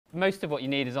most of what you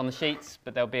need is on the sheets,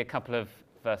 but there'll be a couple of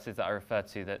verses that I refer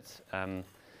to that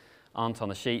aren't on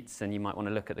the sheets, and you might want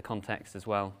to look at the context as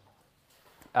well.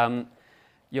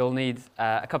 You'll need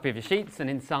a copy of your sheets, and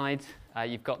inside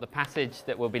you've got the passage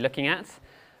that we'll be looking at.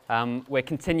 We're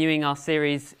continuing our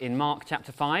series in Mark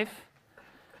chapter 5,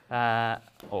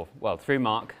 through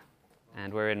Mark,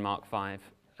 and we're in Mark 5,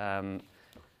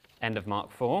 end of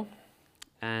Mark 4,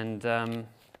 and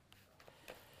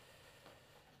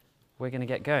we're going to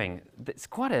get going. It's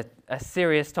quite a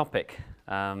serious topic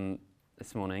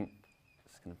this morning.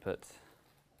 Just going to put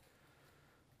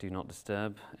Do Not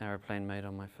Disturb aeroplane mode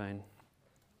on my phone.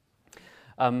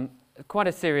 Quite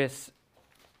a serious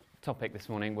topic this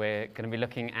morning. We're going to be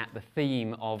looking at the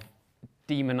theme of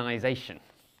demonization.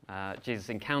 Jesus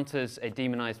encounters a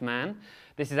demonized man.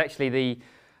 This is actually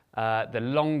the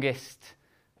longest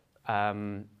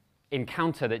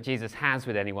encounter that Jesus has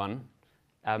with anyone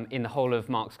in the whole of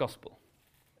Mark's Gospel.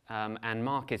 And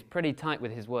Mark is pretty tight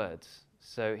with his words,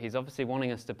 so he's obviously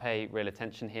wanting us to pay real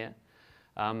attention here.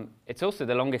 It's also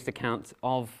the longest account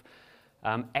of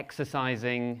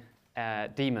exorcising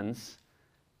demons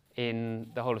in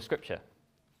the whole of Scripture.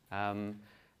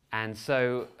 And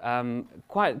so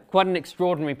quite an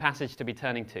extraordinary passage to be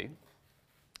turning to,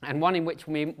 and one in which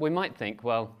we might think,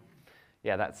 well,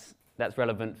 yeah, that's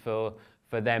relevant for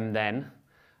them then,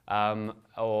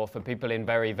 or for people in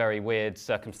very, very weird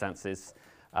circumstances,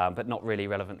 but not really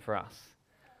relevant for us.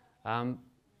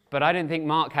 But I don't think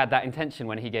Mark had that intention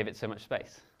when he gave it so much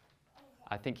space.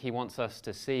 I think he wants us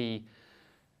to see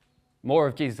more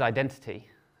of Jesus' identity,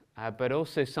 but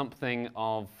also something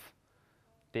of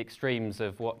the extremes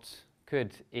of what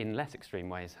could, in less extreme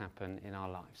ways, happen in our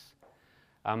lives.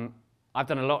 I've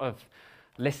done a lot of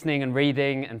listening and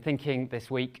reading and thinking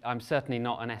this week. I'm certainly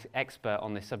not an expert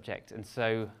on this subject, and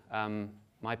so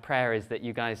my prayer is that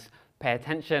you guys pay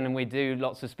attention and we do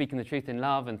lots of speaking the truth in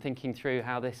love and thinking through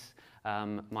how this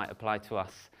might apply to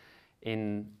us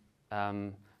in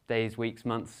days, weeks,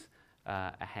 months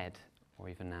ahead, or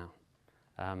even now.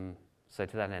 So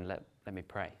to that end, let me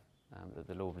pray that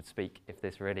the Lord would speak, if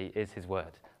this really is his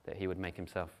word, that he would make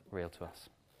himself real to us.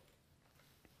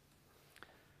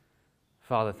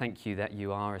 Father, thank you that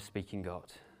you are a speaking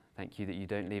God. Thank you that you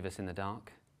don't leave us in the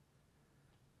dark.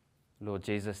 Lord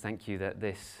Jesus, thank you that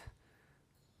this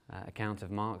account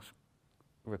of Mark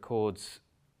records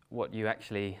what you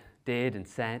actually did and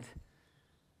said.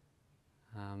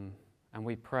 And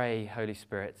we pray, Holy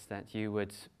Spirit, that you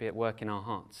would be at work in our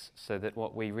hearts so that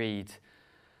what we read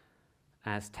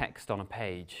as text on a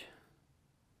page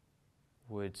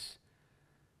would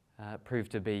prove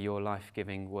to be your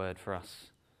life-giving word for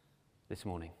us this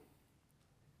morning.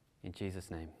 In Jesus'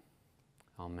 name,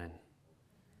 amen.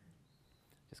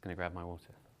 Just going to grab my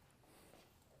water.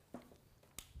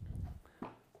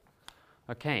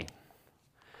 Okay.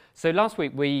 So last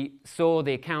week we saw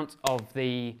the account of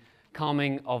the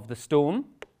calming of the storm.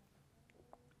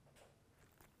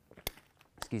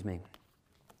 Excuse me.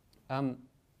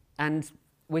 And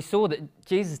we saw that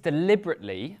Jesus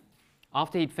deliberately,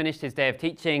 after he'd finished his day of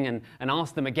teaching and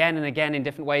asked them again and again in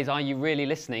different ways, are you really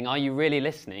listening? Are you really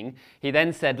listening? He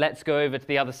then said, let's go over to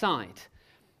the other side.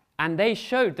 And they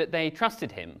showed that they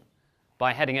trusted him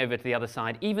by heading over to the other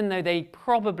side, even though they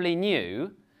probably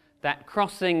knew that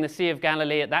crossing the Sea of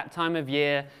Galilee at that time of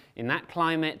year, in that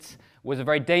climate, was a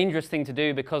very dangerous thing to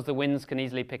do because the winds can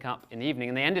easily pick up in the evening.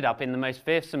 And they ended up in the most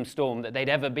fearsome storm that they'd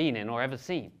ever been in or ever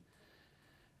seen.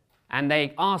 And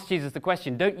they asked Jesus the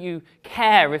question, don't you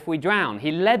care if we drown?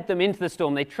 He led them into the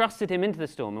storm. They trusted him into the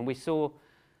storm. And we saw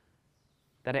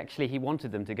that actually he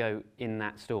wanted them to go in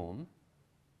that storm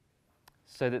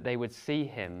so that they would see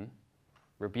him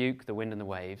rebuke the wind and the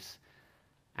waves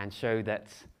and show that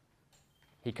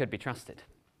he could be trusted.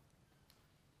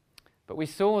 But we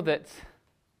saw that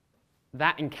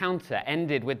encounter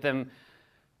ended with them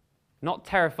not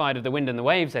terrified of the wind and the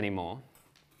waves anymore,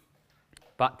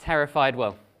 but terrified,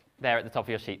 well, there at the top of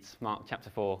your sheets, Mark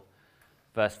chapter 4,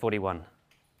 verse 41.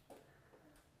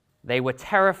 They were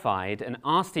terrified and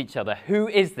asked each other, who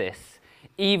is this?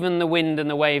 Even the wind and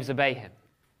the waves obey him.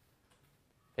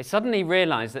 They suddenly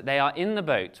realized that they are in the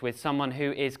boat with someone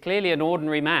who is clearly an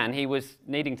ordinary man. He was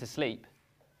needing to sleep,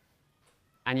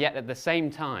 and yet at the same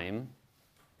time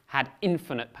had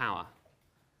infinite power.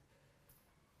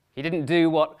 He didn't do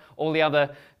what all the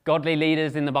other godly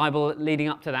leaders in the Bible leading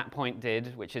up to that point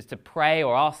did, which is to pray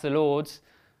or ask the Lord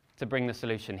to bring the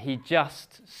solution. He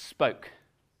just spoke.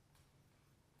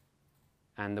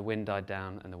 And the wind died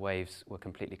down and the waves were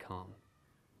completely calm.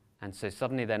 And so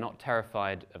suddenly they're not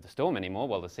terrified of the storm anymore.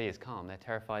 Well, the sea is calm. They're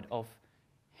terrified of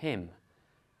him.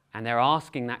 And they're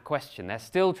asking that question. They're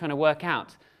still trying to work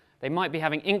out, They might be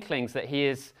having inklings that he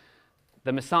is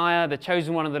the Messiah, the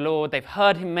chosen one of the Lord. They've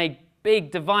heard him make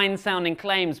big divine-sounding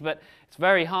claims, but it's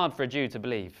very hard for a Jew to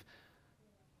believe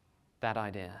that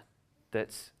idea,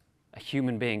 that a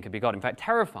human being could be God. In fact,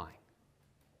 terrifying.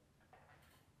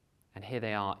 And here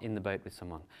they are in the boat with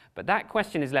someone. But that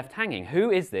question is left hanging.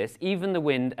 Who is this? Even the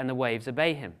wind and the waves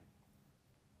obey him.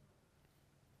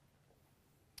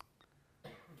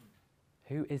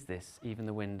 Who is this? Even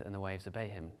the wind and the waves obey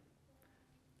him.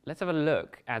 Let's have a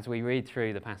look as we read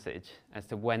through the passage as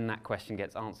to when that question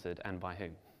gets answered and by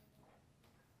whom.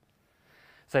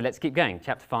 So let's keep going.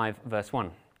 Chapter 5, verse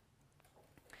 1.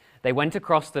 They went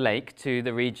across the lake to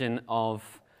the region of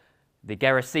the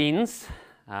Gerasenes.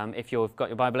 If you've got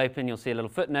your Bible open, you'll see a little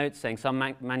footnote saying some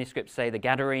manuscripts say the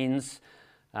Gadarenes,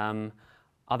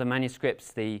 other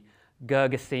manuscripts the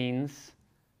Gergesenes.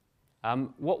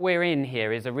 What we're in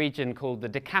here is a region called the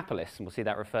Decapolis, and we'll see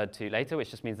that referred to later,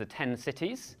 which just means the 10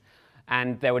 cities.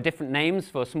 And there were different names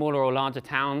for smaller or larger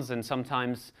towns, and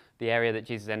sometimes the area that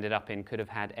Jesus ended up in could have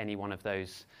had any one of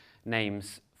those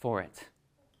names for it.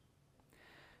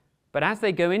 But as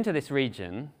they go into this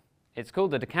region, it's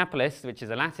called the Decapolis, which is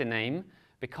a Latin name,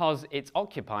 because it's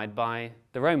occupied by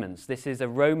the Romans. This is a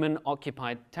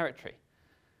Roman-occupied territory.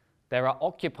 There are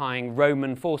occupying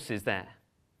Roman forces there.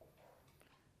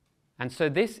 And so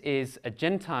this is a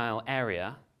Gentile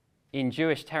area in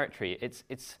Jewish territory.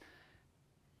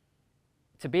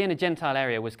 To be in a Gentile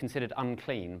area was considered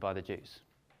unclean by the Jews.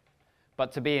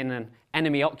 But to be in an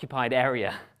enemy-occupied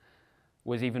area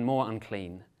was even more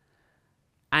unclean.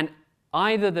 And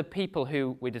either the people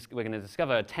who we're going to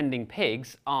discover are tending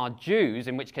pigs are Jews,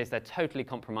 in which case they're totally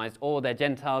compromised, or they're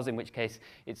Gentiles, in which case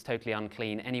it's totally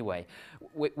unclean anyway.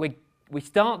 We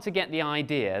start to get the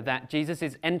idea that Jesus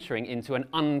is entering into an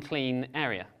unclean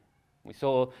area. We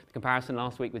saw the comparison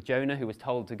last week with Jonah, who was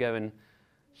told to go and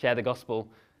share the gospel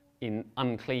in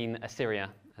unclean Assyria,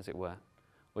 as it were.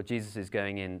 Well, Jesus is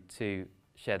going in to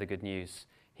share the good news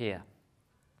here.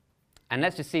 And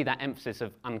let's just see that emphasis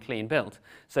of unclean built.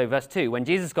 So verse 2, when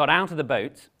Jesus got out of the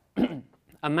boat,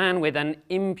 a man with an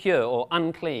impure or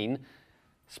unclean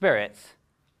spirit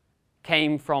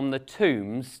came from the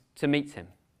tombs to meet him.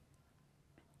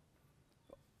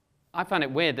 I find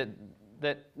it weird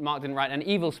that Mark didn't write an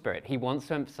evil spirit. He wants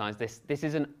to emphasize this. This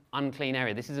is an unclean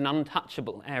area. This is an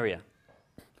untouchable area.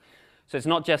 So it's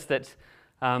not just that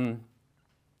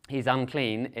he's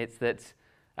unclean. It's that,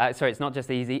 it's not just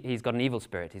that he's got an evil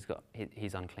spirit.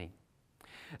 He's unclean.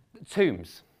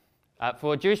 Tombs.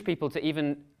 For Jewish people to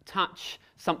even touch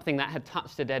something that had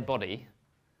touched a dead body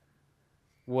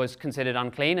was considered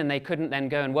unclean, and they couldn't then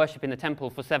go and worship in the temple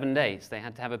for 7 days. They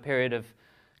had to have a period of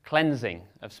cleansing,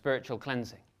 of spiritual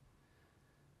cleansing.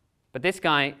 But this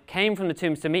guy came from the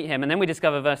tombs to meet him, and then we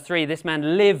discover verse 3, this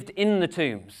man lived in the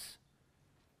tombs.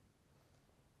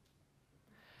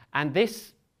 And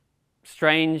this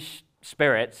strange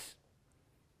spirit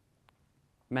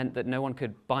meant that no one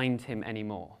could bind him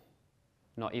anymore,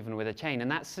 not even with a chain. And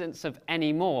that sense of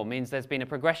anymore means there's been a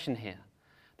progression here,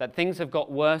 that things have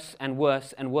got worse and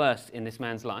worse and worse in this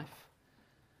man's life.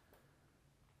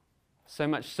 So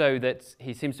much so that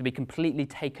he seems to be completely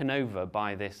taken over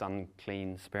by this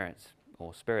unclean spirit,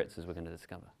 or spirits as we're going to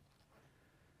discover.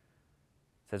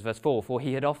 It says verse 4, for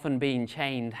he had often been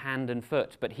chained hand and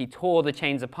foot, but he tore the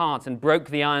chains apart and broke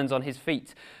the irons on his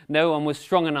feet. No one was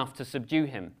strong enough to subdue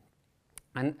him.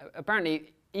 And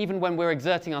apparently, even when we're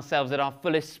exerting ourselves at our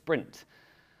fullest sprint,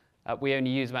 we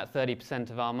only use about 30%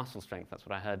 of our muscle strength. That's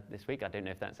what I heard this week. I don't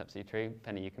know if that's absolutely true.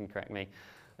 Penny, you can correct me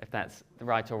if that's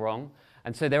right or wrong.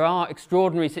 And so there are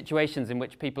extraordinary situations in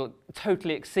which people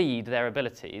totally exceed their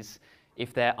abilities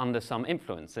if they're under some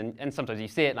influence. And sometimes you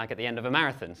see it like at the end of a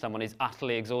marathon. Someone is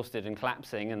utterly exhausted and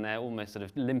collapsing, and they're almost sort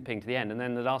of limping to the end. And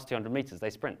then the last 200 meters,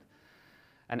 they sprint.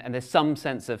 And there's some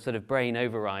sense of sort of brain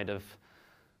override of,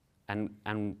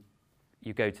 and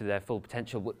you go to their full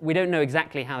potential. We don't know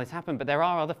exactly how this happened, but there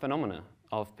are other phenomena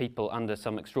of people under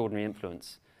some extraordinary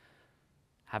influence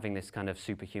having this kind of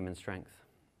superhuman strength.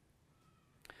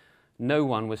 No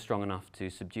one was strong enough to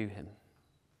subdue him.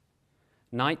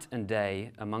 Night and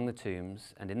day, among the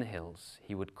tombs and in the hills,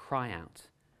 he would cry out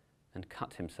and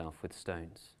cut himself with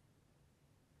stones.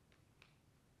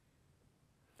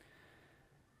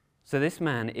 So this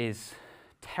man is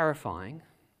terrifying,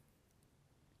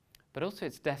 but also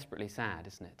it's desperately sad,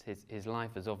 isn't it? His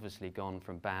life has obviously gone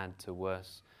from bad to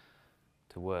worse,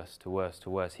 to worse, to worse,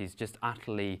 to worse. He's just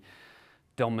utterly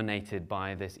dominated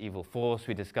by this evil force.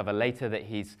 We discover later that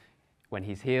when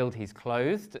he's healed, he's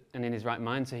clothed and in his right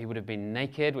mind, so he would have been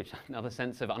naked, which is another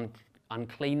sense of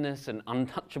uncleanness and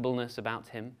untouchableness about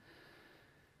him.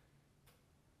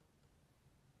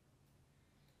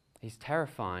 He's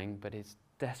terrifying, but he's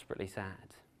desperately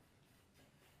sad.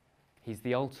 He's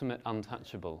the ultimate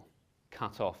untouchable,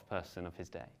 cut-off person of his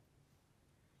day.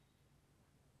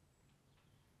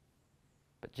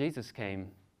 But Jesus came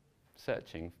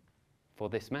searching for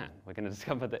this man. We're going to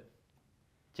discover that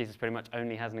Jesus pretty much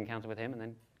only has an encounter with him and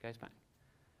then goes back.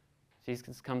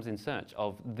 Jesus comes in search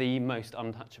of the most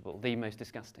untouchable, the most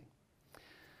disgusting.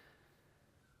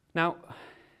 Now,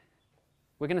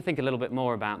 we're going to think a little bit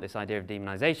more about this idea of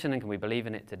demonization and can we believe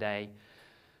in it today.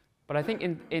 But I think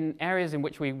in areas in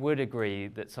which we would agree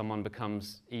that someone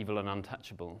becomes evil and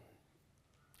untouchable,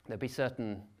 there'd be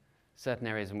certain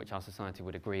areas in which our society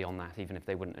would agree on that, even if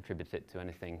they wouldn't attribute it to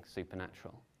anything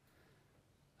supernatural.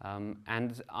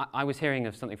 And I was hearing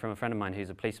of something from a friend of mine who's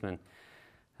a policeman,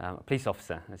 a police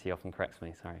officer, as he often corrects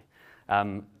me, sorry,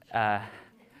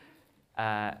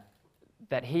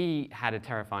 that he had a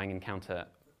terrifying encounter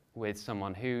with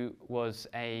someone who was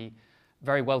a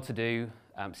very well-to-do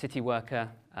city worker.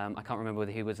 I can't remember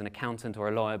whether he was an accountant or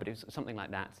a lawyer, but it was something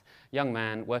like that. Young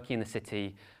man working in the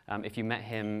city. If you met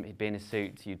him, he'd be in a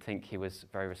suit, you'd think he was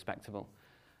very respectable.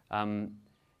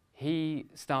 He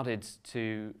started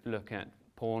to look at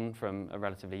porn from a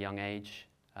relatively young age,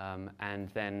 and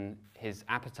then his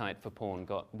appetite for porn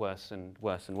got worse and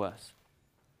worse and worse.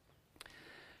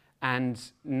 And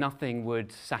nothing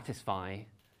would satisfy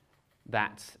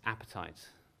that appetite.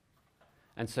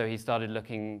 And so he started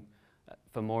looking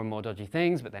for more and more dodgy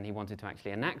things, but then he wanted to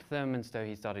actually enact them, and so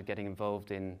he started getting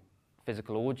involved in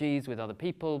physical orgies with other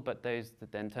people, but those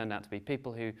that then turned out to be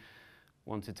people who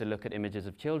wanted to look at images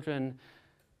of children.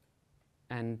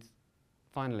 And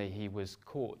finally, he was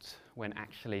caught when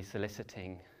actually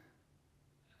soliciting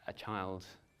a child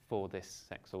for this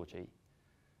sex orgy.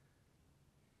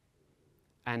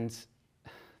 And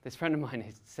this friend of mine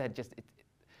said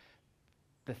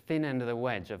the thin end of the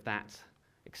wedge of that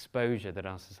exposure that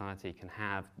our society can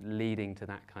have leading to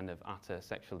that kind of utter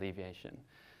sexual deviation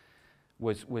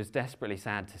was desperately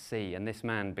sad to see. And this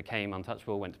man became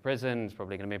untouchable, went to prison, is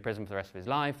probably going to be in prison for the rest of his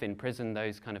life. In prison,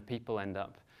 those kind of people end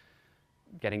up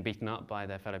getting beaten up by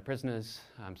their fellow prisoners,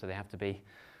 so they have to be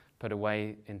put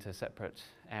away into separate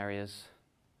areas.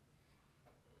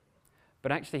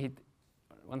 But actually,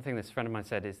 one thing this friend of mine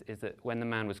said is that when the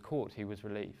man was caught, he was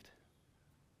relieved.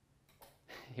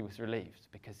 He was relieved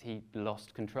because he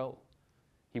lost control.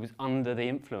 He was under the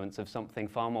influence of something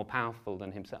far more powerful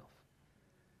than himself.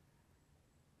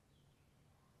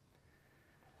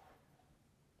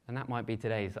 And that might be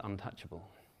today's untouchable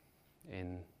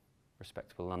in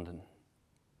respectable London.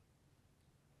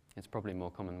 It's probably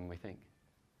more common than we think.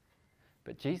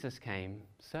 But Jesus came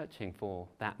searching for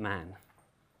that man.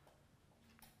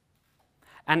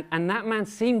 And that man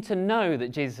seemed to know that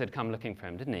Jesus had come looking for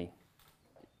him, didn't he?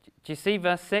 Do you see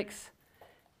verse 6?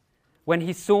 When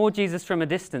he saw Jesus from a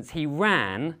distance, he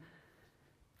ran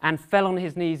and fell on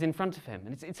his knees in front of him.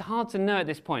 And it's hard to know at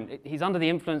this point. He's under the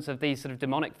influence of these sort of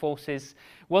demonic forces.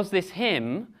 Was this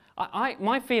him?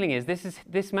 My feeling is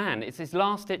this man. It's his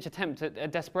last-ditch attempt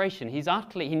at desperation. He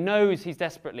knows he's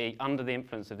desperately under the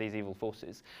influence of these evil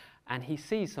forces. And he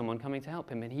sees someone coming to help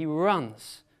him, and he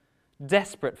runs,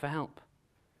 desperate for help.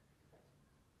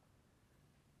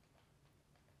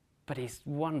 But he's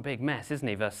one big mess, isn't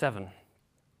he? Verse 7.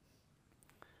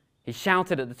 He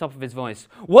shouted at the top of his voice,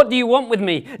 "What do you want with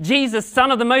me, Jesus, Son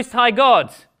of the Most High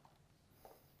God?"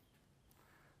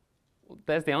 Well,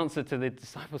 there's the answer to the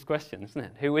disciples' question, isn't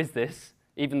it? Who is this?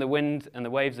 Even the wind and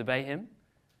the waves obey him.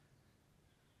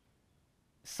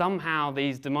 Somehow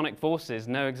these demonic forces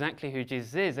know exactly who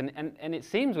Jesus is. And it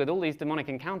seems with all these demonic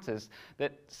encounters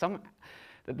that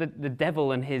the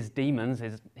devil and his demons,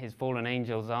 his fallen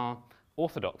angels, are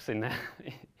orthodox in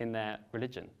their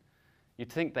religion.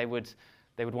 You'd think they would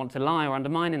want to lie or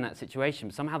undermine in that situation,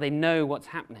 but somehow they know what's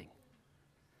happening.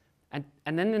 And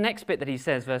then the next bit that he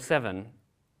says, verse 7,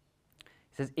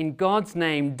 he says, "In God's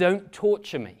name, don't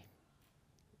torture me."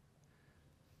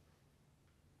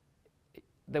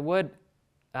 The word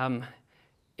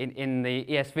in the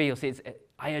ESV, you'll see it's,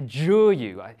 "I adjure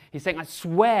you." He's saying, I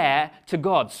swear to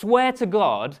God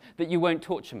that you won't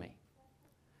torture me.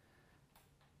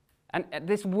 And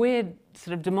this weird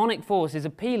sort of demonic force is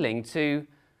appealing to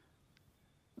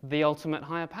the ultimate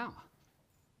higher power,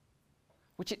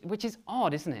 which is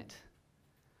odd, isn't it?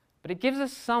 But it gives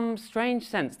us some strange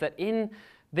sense that in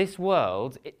this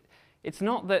world, it's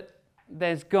not that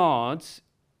there's God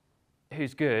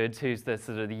who's good, who's the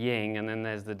sort of the yin, and then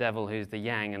there's the devil who's the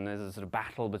yang, and there's a sort of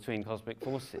battle between cosmic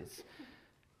forces.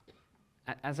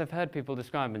 As I've heard people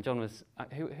describe, and John was,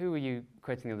 who were you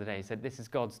quoting the other day? He said, "This is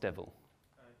God's devil."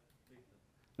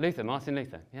 Martin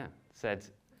Luther, yeah, said,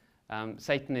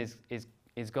 Satan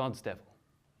is God's devil.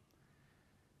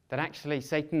 that actually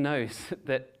Satan knows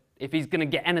that if he's going to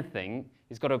get anything,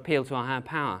 he's got to appeal to our higher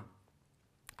power.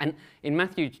 And in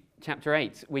Matthew chapter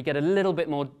 8, we get a little bit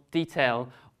more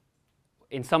detail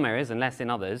in some areas and less in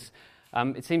others.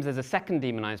 It seems there's a second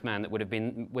demonized man that would have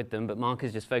been with them, but Mark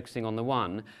is just focusing on the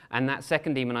one. And that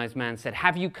second demonized man said,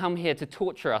 "Have you come here to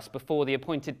torture us before the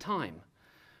appointed time?"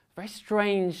 Very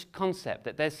strange concept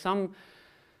that there's some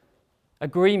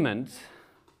agreement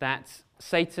that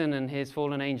Satan and his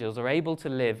fallen angels are able to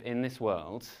live in this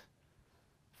world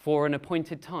for an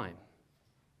appointed time.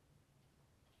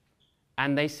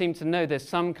 And they seem to know there's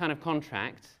some kind of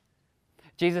contract.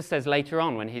 Jesus says later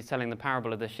on when he's telling the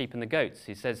parable of the sheep and the goats,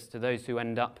 he says to those who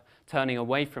end up turning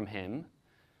away from him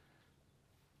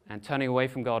and turning away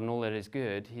from God and all that is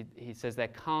good, he says they're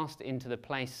cast into the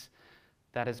place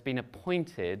that has been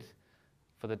appointed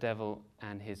for the devil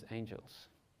and his angels.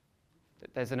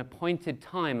 There's an appointed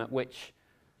time at which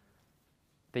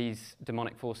these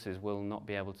demonic forces will not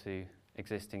be able to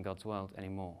exist in God's world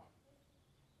anymore.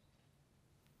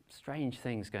 Strange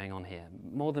things going on here,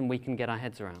 more than we can get our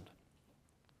heads around.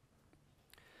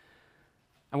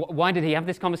 And why did he have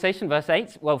this conversation? Verse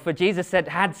 8, well, for Jesus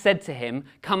had said to him,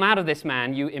 "Come out of this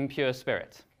man, you impure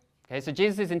spirit." Okay, so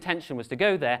Jesus' intention was to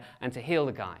go there and to heal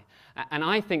the guy. And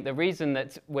I think the reason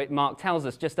that Mark tells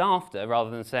us just after, rather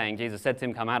than saying Jesus said to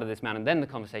him, "Come out of this man," and then the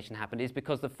conversation happened, is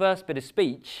because the first bit of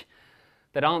speech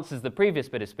that answers the previous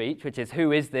bit of speech, which is,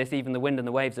 "Who is this? Even the wind and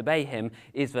the waves obey him,"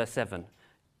 is verse 7.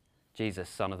 Jesus,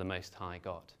 Son of the Most High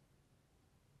God.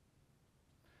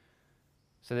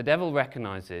 So the devil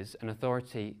recognizes an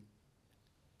authority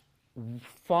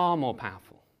far more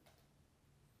powerful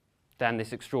than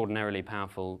this extraordinarily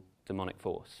powerful demonic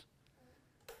force.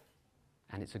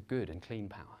 And it's a good and clean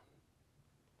power.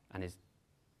 And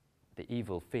the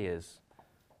evil fears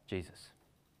Jesus.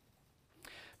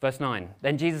 Verse 9,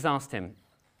 then Jesus asked him,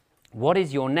 "What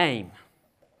is your name?"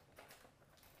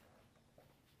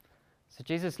 So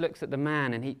Jesus looks at the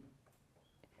man and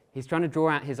he's trying to draw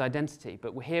out his identity.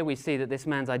 But here we see that this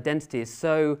man's identity is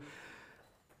so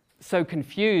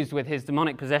confused with his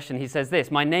demonic possession. He says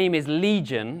this, "My name is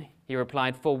Legion," he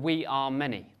replied, "for we are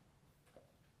many."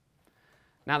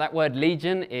 Now that word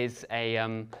legion is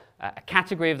a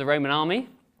category of the Roman army.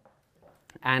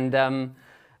 And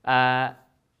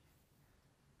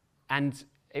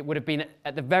it would have been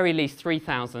at the very least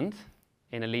 3,000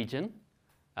 in a legion.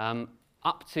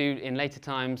 Up to, in later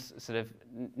times, sort of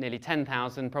nearly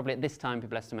 10,000. Probably at this time,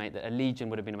 people estimate that a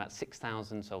legion would have been about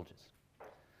 6,000 soldiers.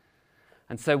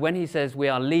 And so when he says, "We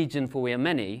are legion for we are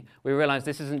many," we realize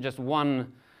this isn't just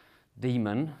one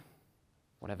demon,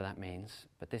 whatever that means,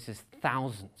 but this is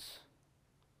thousands.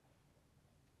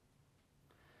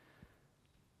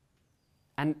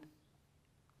 And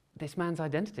this man's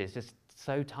identity is just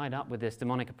so tied up with this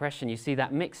demonic oppression. You see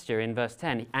that mixture in verse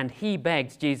 10. And he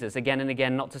begged Jesus again and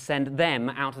again not to send them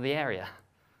out of the area.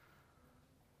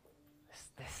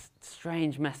 This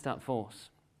strange, messed up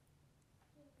force.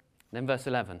 Then verse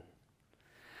 11.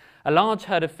 A large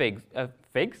herd of pigs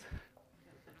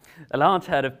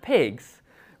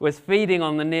was feeding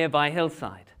on the nearby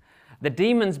hillside. The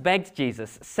demons begged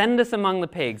Jesus, "Send us among the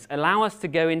pigs, allow us to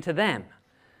go into them."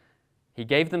 He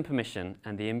gave them permission,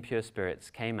 and the impure spirits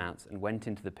came out and went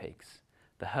into the pigs.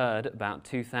 The herd, about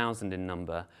 2,000 in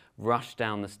number, rushed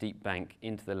down the steep bank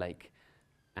into the lake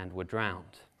and were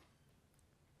drowned.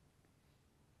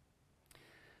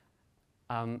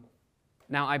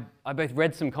 Now, I both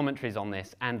read some commentaries on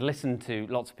this and listened to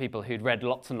lots of people who'd read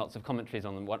lots and lots of commentaries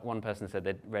on them. One person said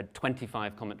they'd read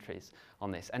 25 commentaries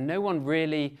on this, and no one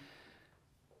really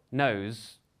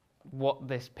knows what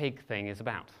this pig thing is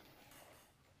about.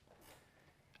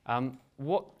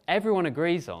 What everyone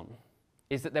agrees on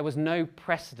is that there was no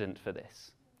precedent for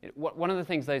this. One of the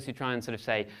things those who try and sort of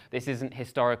say this isn't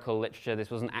historical literature, this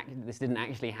didn't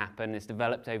actually happen, it's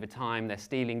developed over time, they're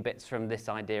stealing bits from this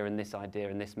idea and this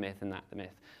myth and that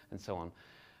myth, and so on.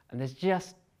 And there's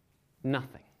just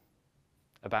nothing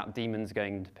about demons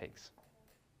going into pigs.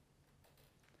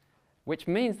 Which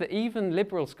means that even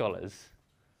liberal scholars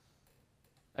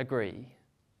agree,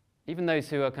 even those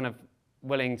who are kind of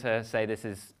willing to say this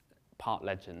is part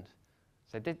legend,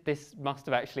 so this must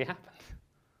have actually happened.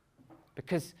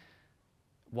 Because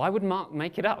why would Mark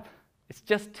make it up? It's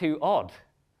just too odd.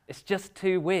 It's just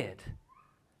too weird.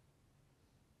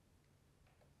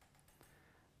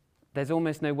 There's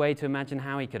almost no way to imagine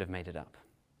how he could have made it up.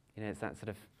 You know, it's that sort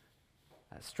of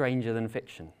stranger than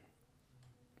fiction.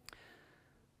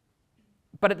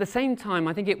 But at the same time,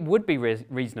 I think it would be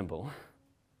reasonable.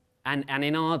 And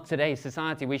in our today's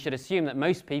society, we should assume that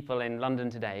most people in London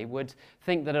today would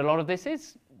think that a lot of this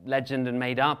is legend and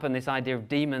made up, and this idea of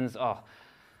demons,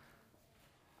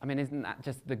 I mean, isn't that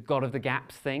just the God of the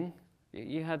gaps thing?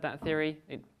 You heard that theory?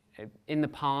 In the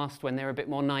past, when they were a bit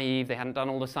more naive, they hadn't done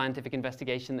all the scientific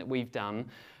investigation that we've done,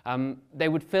 they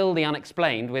would fill the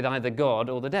unexplained with either God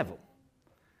or the devil.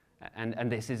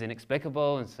 And this is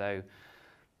inexplicable, and so,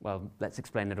 well, let's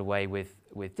explain it away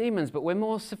with demons. But we're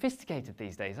more sophisticated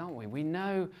these days, aren't we? We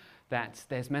know that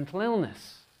there's mental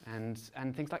illness and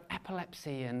things like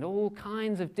epilepsy and all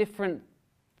kinds of different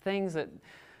things that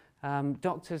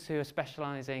doctors who are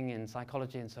specializing in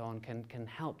psychology and so on can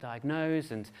help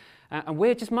diagnose, and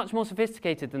we're just much more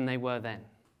sophisticated than they were then.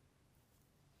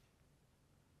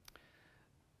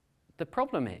 The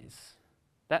problem is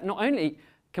that not only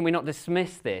can we not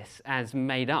dismiss this as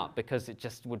made up, because it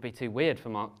just would be too weird for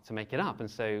Mark to make it up, and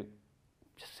so it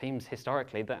just seems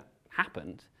historically that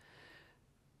happened.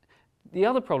 The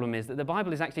other problem is that the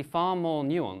Bible is actually far more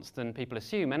nuanced than people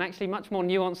assume, and actually much more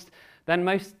nuanced than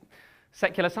most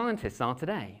secular scientists are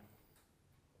today.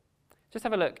 Just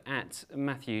have a look at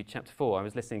Matthew chapter 4. I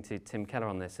was listening to Tim Keller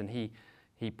on this, and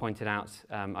he pointed out,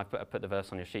 I put the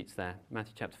verse on your sheets there,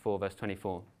 Matthew chapter 4, verse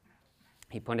 24.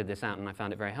 He pointed this out, and I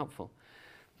found it very helpful.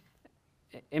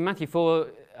 In Matthew 4,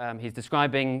 he's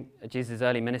describing Jesus'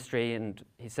 early ministry, and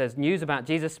he says, news about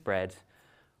Jesus spread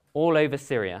all over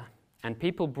Syria, and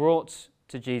people brought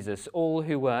to Jesus all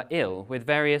who were ill with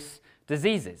various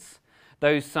diseases,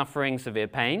 those suffering severe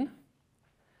pain,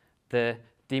 the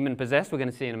demon-possessed. We're going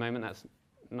to see in a moment that's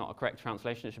not a correct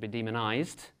translation, it should be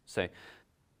demonized. So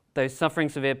those suffering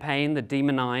severe pain, the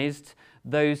demonized,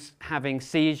 those having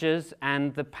seizures,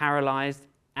 and the paralyzed,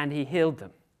 and he healed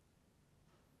them.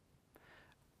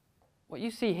 What you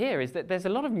see here is that there's a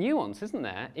lot of nuance, isn't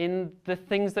there, in the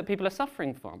things that people are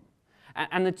suffering from.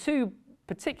 And the two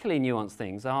particularly nuanced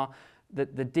things are the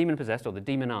demon-possessed or the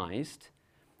demonized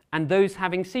and those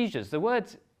having seizures. The word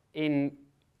in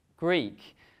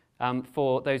Greek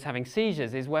for those having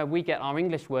seizures is where we get our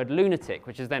English word lunatic,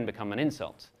 which has then become an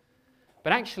insult.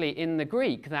 But actually in the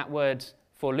Greek, that word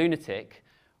for lunatic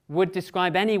would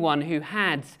describe anyone who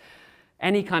had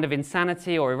any kind of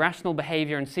insanity or irrational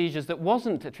behavior and seizures that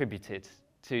wasn't attributed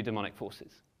to demonic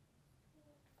forces.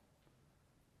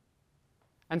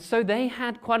 And so they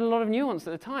had quite a lot of nuance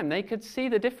at the time. They could see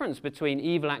the difference between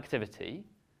evil activity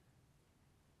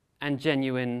and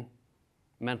genuine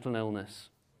mental illness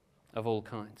of all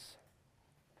kinds.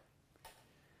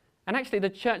 And actually the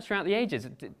church throughout the ages,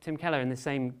 Tim Keller in the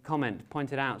same comment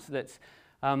pointed out that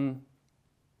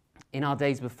in our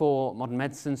days before modern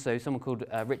medicine, so someone called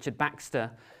Richard Baxter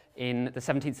in the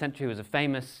 17th century, who was a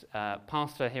famous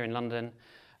pastor here in London,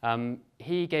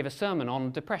 he gave a sermon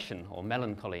on depression, or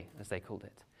melancholy as they called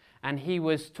it. And he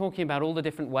was talking about all the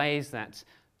different ways that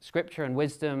scripture and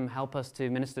wisdom help us to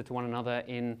minister to one another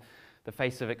in the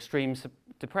face of extreme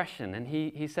depression. And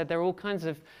he said there are all kinds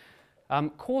of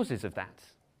causes of that,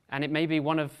 and it may be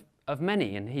one of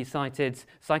many. And he cited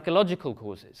psychological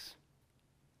causes.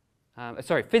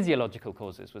 Physiological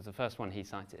causes was the first one he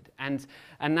cited. And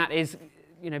that is,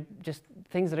 just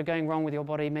things that are going wrong with your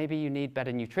body. Maybe you need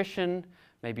better nutrition,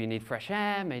 maybe you need fresh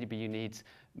air, maybe you need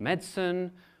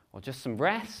medicine, or just some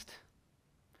rest.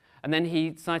 And then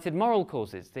he cited moral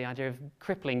causes, the idea of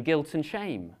crippling guilt and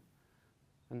shame.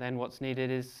 And then what's needed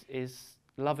is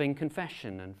loving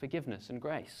confession and forgiveness and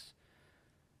grace.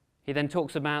 He then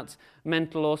talks about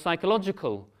mental or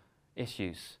psychological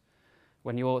issues,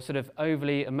 when you're sort of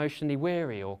overly emotionally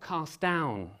weary or cast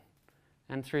down,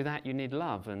 and through that you need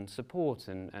love and support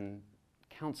and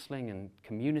counseling and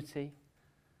community.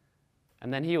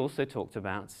 And then he also talked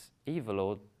about evil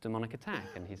or demonic attack,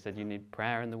 and he said you need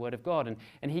prayer and the Word of God.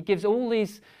 And he gives all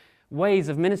these ways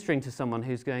of ministering to someone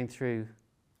who's going through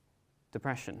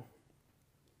depression.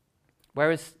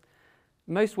 Whereas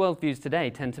most worldviews today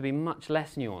tend to be much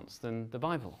less nuanced than the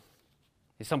Bible.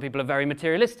 Some people are very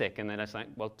materialistic, and they're just like,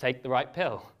 well, take the right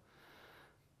pill.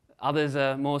 Others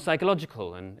are more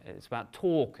psychological, and it's about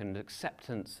talk and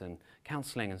acceptance and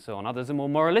counseling and so on. Others are more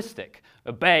moralistic,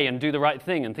 obey and do the right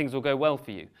thing, and things will go well for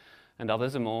you. And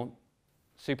others are more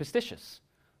superstitious.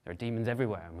 There are demons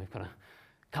everywhere, and we've got to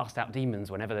cast out demons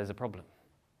whenever there's a problem.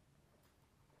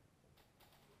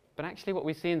 But actually what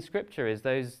we see in Scripture is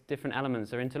those different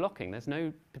elements are interlocking. There's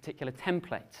no particular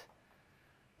template.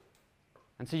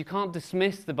 And so you can't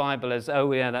dismiss the Bible as,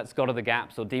 oh yeah, that's God of the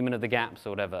gaps or demon of the gaps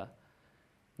or whatever.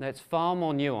 No, it's far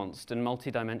more nuanced and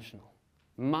multidimensional,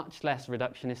 much less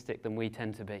reductionistic than we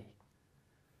tend to be.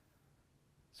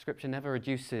 Scripture never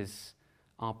reduces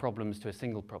our problems to a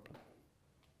single problem.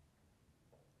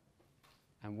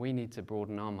 And we need to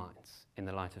broaden our minds in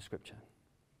the light of Scripture.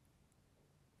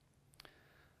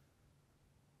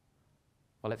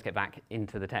 Well, let's get back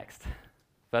into the text.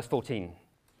 Verse 14.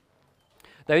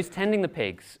 those tending the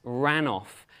pigs ran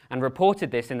off and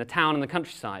reported this in the town and the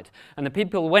countryside. And the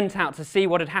people went out to see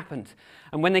what had happened.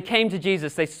 And when they came to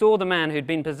Jesus, they saw the man who'd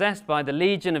been possessed by the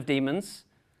legion of demons,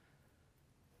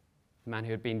 the man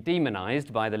who had been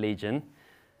demonized by the legion,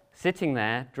 sitting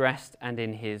there, dressed and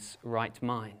in his right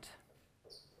mind.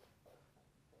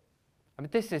 I mean,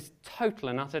 this is total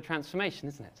and utter transformation,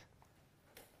 isn't it?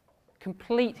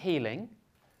 Complete healing,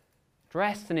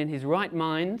 dressed and in his right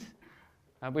mind.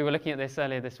 We were looking at this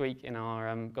earlier this week in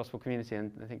our gospel community,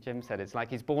 and I think Jim said it's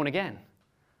like he's born again.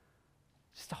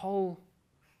 Just a whole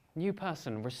new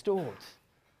person, restored.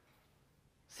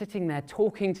 Sitting there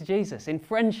talking to Jesus, in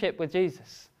friendship with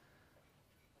Jesus.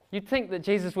 You'd think that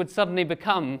Jesus would suddenly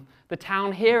become the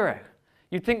town hero.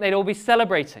 You'd think they'd all be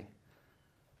celebrating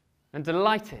and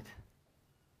delighted.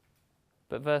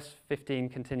 But verse 15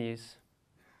 continues,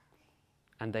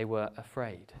 and they were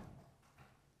afraid.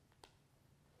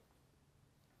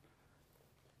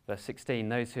 Verse 16,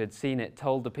 those who had seen it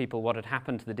told the people what had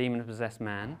happened to the demon-possessed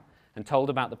man and told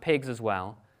about the pigs as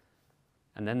well.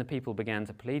 And then the people began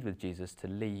to plead with Jesus to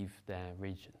leave their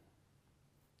region.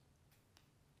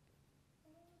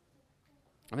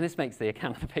 I mean, this makes the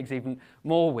account of the pigs even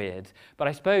more weird. But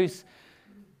I suppose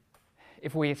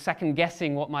if we're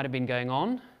second-guessing what might have been going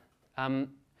on,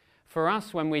 for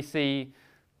us, when we see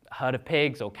a herd of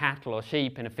pigs or cattle or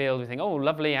sheep in a field, we think, oh,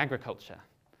 lovely agriculture.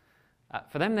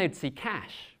 For them, they'd see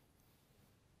cash.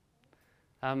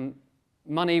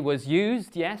 Money was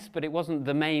used, yes, but it wasn't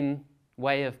the main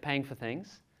way of paying for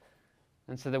things.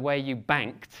 And so the way you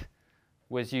banked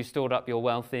was you stored up your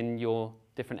wealth in your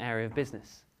different area of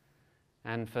business.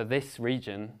 And for this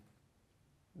region,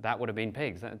 that would have been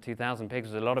pigs. 2,000 pigs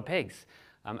was a lot of pigs.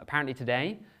 Apparently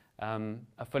today,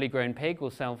 a fully grown pig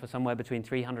will sell for somewhere between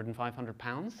 300 and 500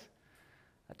 pounds.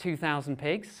 2,000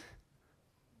 pigs,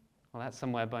 well, that's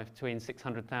somewhere between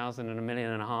 600,000 and $1.5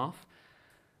 million.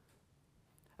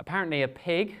 Apparently a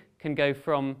pig can go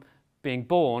from being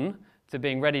born to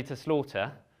being ready to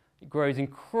slaughter. It grows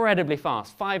incredibly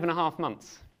fast, 5.5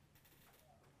 months.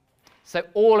 So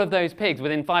all of those pigs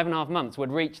within 5.5 months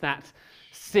would reach that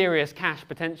serious cash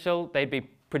potential. They'd be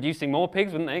producing more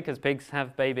pigs, wouldn't they? Because pigs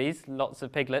have babies, lots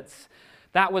of piglets.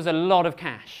 That was a lot of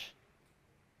cash.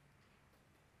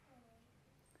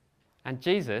 And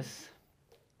Jesus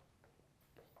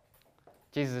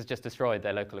has just destroyed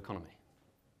their local economy.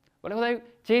 Well, although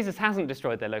Jesus hasn't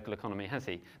destroyed their local economy, has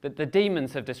he? The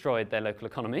demons have destroyed their local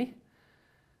economy.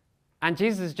 And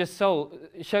Jesus just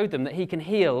showed them that he can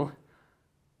heal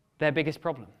their biggest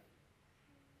problem.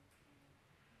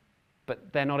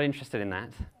 But they're not interested in that.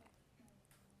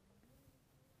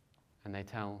 And they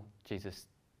tell Jesus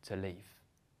to leave.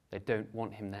 They don't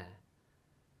want him there.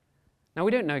 Now, we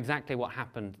don't know exactly what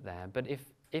happened there, but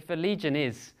if a legion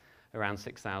is around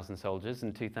 6,000 soldiers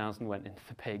and 2,000 went into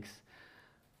the pigs,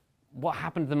 what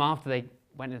happened to them after they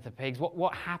went into the pigs?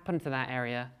 What happened to that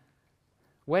area?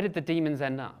 Where did the demons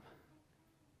end up?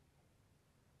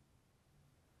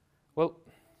 Well,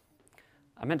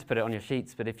 I meant to put it on your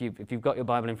sheets, but if you've got your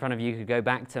Bible in front of you, you could go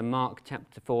back to Mark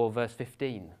chapter 4, verse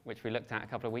 15, which we looked at a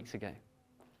couple of weeks ago,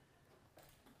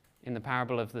 in the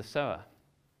parable of the sower.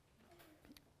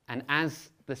 And as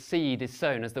the seed is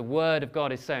sown, as the word of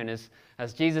God is sown,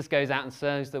 as Jesus goes out and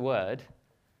sows the word,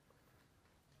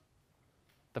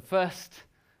 the first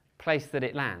place that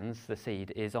it lands, the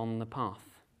seed, is on the path.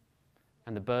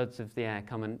 And the birds of the air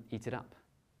come and eat it up.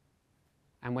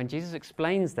 And when Jesus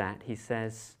explains that, he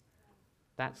says,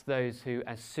 that's those who,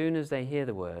 as soon as they hear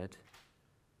the word,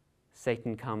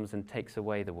 Satan comes and takes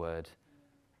away the word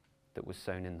that was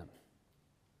sown in them.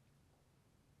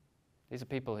 These are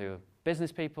people who are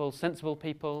business people, sensible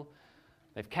people.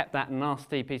 They've kept that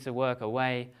nasty piece of work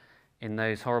away in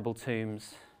those horrible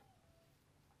tombs.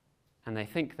 And they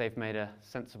think they've made a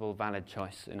sensible, valid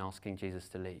choice in asking Jesus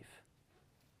to leave.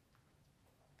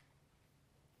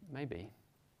 Maybe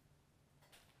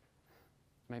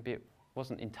it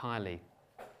wasn't entirely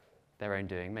their own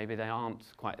doing. Maybe they aren't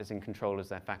quite as in control as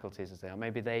their faculties as they are.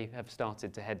 Maybe they have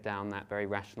started to head down that very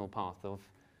rational path of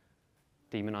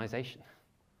demonization.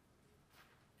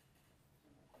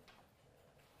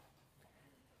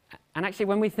 And actually,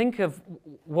 when we think of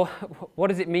what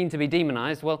does it mean to be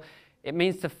demonized, well, it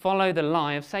means to follow the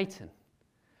lie of Satan.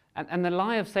 And the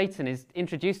lie of Satan is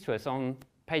introduced to us on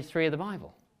page 3 of the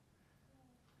Bible,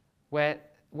 where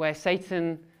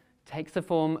Satan takes the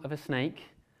form of a snake.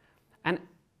 And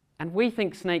we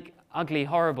think snake ugly,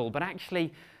 horrible, but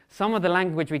actually some of the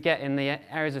language we get in the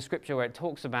areas of Scripture where it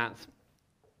talks about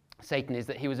Satan is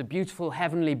that he was a beautiful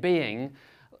heavenly being,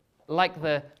 like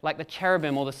the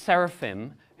cherubim or the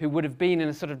seraphim, who would have been in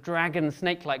a sort of dragon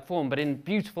snake-like form, but in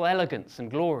beautiful elegance and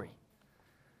glory.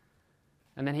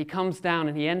 And then he comes down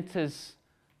and he enters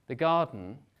the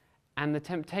garden, and the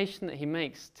temptation that he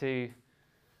makes to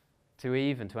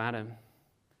Eve and to Adam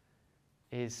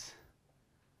is,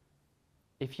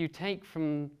 if you take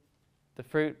from the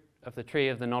fruit of the tree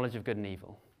of the knowledge of good and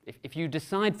evil, if you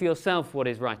decide for yourself what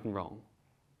is right and wrong,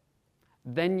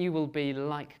 then you will be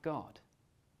like God,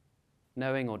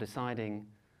 knowing or deciding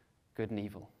good and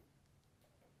evil.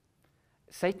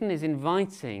 Satan is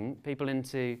inviting people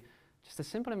into just a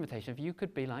simple invitation of, you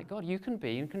could be like God. You can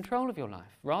be in control of your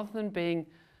life. Rather than being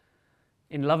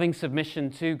in loving submission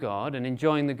to God and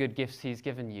enjoying the good gifts he's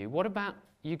given you, what about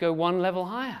you go one level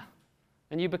higher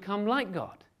and you become like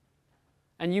God?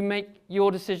 And you make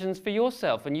your decisions for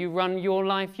yourself and you run your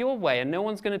life your way, and no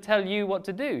one's going to tell you what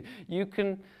to do. You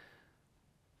can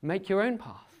make your own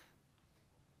path.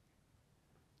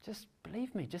 Just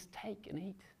believe me, just take and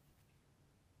eat.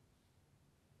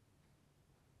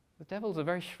 The devil's a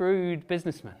very shrewd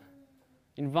businessman,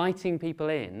 inviting people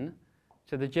in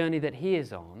to the journey that he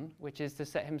is on, which is to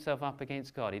set himself up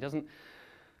against God. He doesn't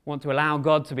want to allow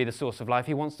God to be the source of life.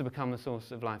 He wants to become the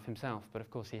source of life himself. But of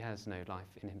course he has no life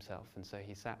in himself, and so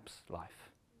he saps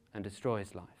life and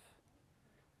destroys life.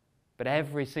 But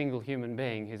every single human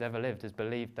being who's ever lived has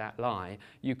believed that lie.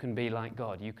 You can be like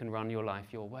God. You can run your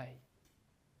life your way.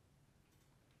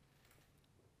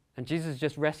 And Jesus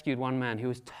just rescued one man who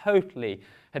was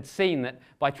had seen that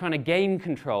by trying to gain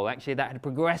control, actually that had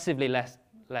progressively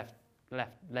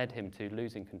led him to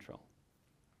losing control.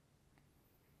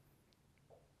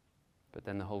 But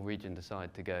then the whole region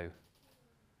decided to go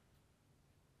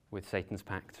with Satan's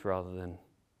pact rather than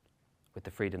with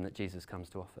the freedom that Jesus comes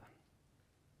to offer.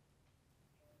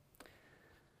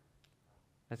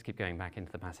 Let's keep going back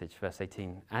into the passage, verse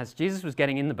 18. As Jesus was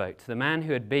getting in the boat, the man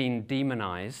who had been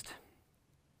demonized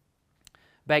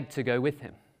begged to go with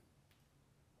him.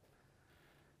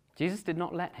 Jesus did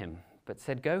not let him, but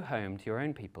said, "Go home to your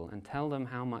own people and tell them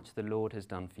how much the Lord has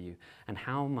done for you and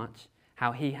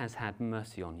how he has had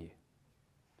mercy on you."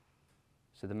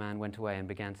 So the man went away and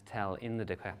began to tell in the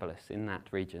Decapolis, in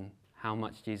that region, how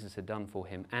much Jesus had done for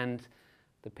him, and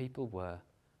the people were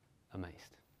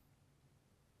amazed.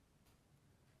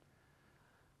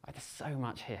 There's so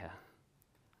much here.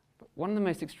 But one of the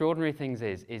most extraordinary things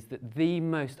is that the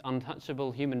most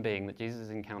untouchable human being that Jesus has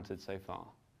encountered so far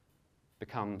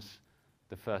becomes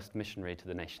the first missionary to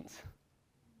the nations.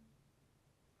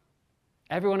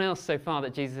 Everyone else so far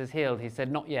that Jesus has healed, he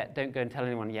said, "Not yet, don't go and tell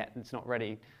anyone yet, it's not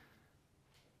ready."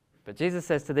 But Jesus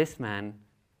says to this man,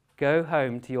 "Go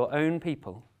home to your own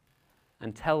people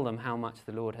and tell them how much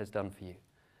the Lord has done for you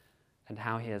and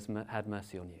how he has had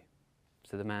mercy on you."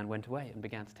 So the man went away and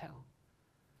began to tell.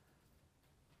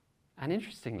 And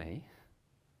interestingly,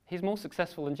 he's more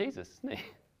successful than Jesus, isn't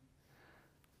he?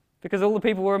 Because all the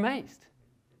people were amazed.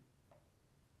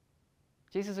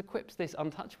 Jesus equips this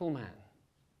untouchable man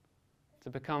to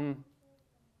become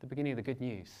the beginning of the good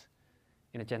news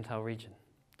in a Gentile region,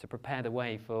 to prepare the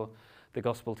way for the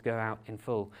gospel to go out in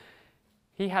full.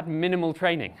 He had minimal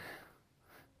training.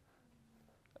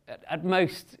 At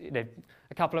most,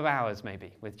 a couple of hours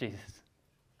maybe with Jesus.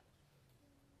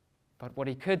 But what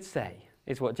he could say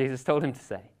is what Jesus told him to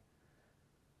say.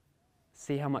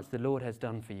 "See how much the Lord has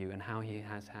done for you and how he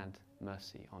has had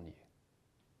mercy on you."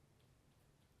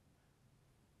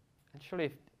 And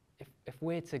surely if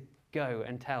we're to go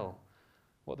and tell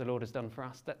what the Lord has done for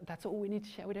us, that's all we need to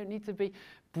share. We don't need to be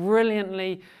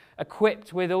brilliantly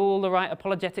equipped with all the right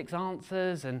apologetics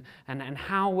answers and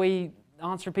how we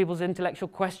answer people's intellectual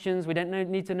questions. We don't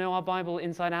need to know our Bible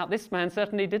inside out. This man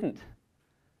certainly didn't.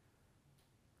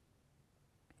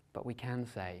 But we can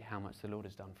say how much the Lord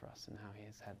has done for us and how he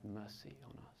has had mercy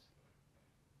on us.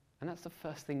 And that's the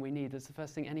first thing we need. That's the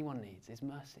first thing anyone needs, is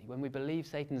mercy. When we believe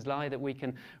Satan's lie that we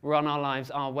can run our lives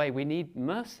our way, we need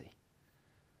mercy,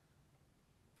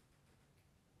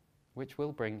 which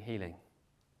will bring healing.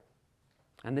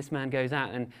 And this man goes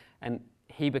out and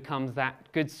he becomes that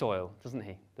good soil, doesn't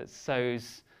he, that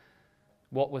sows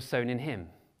what was sown in him.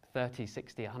 30,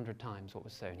 60, 100 times what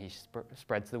was sown. He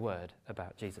spreads the word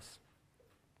about Jesus.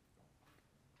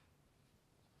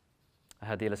 I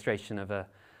heard the illustration of a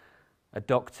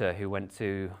doctor who went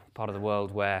to part of the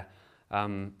world where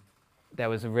there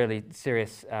was a really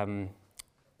serious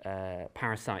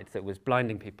parasite that was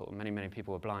blinding people. Many, many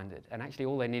people were blinded. And actually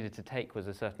all they needed to take was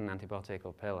a certain antibiotic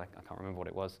or pill, I can't remember what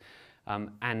it was,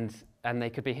 and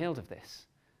they could be healed of this.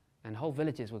 And whole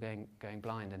villages were going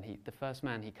blind, and the first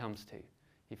man he comes to,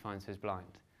 he finds who's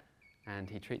blind, and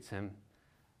he treats him,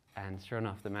 and sure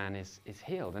enough, the man is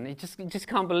healed. And he just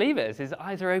can't believe it as his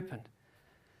eyes are opened.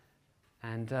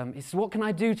 And he says, "What can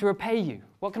I do to repay you?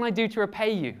 What can I do to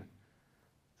repay you?"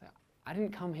 So, "I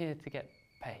didn't come here to get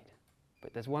paid.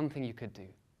 But there's one thing you could do.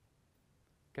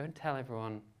 Go and tell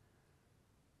everyone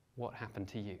what happened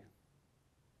to you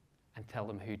and tell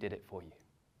them who did it for you.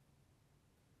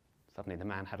 Suddenly the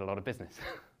man had a lot of business.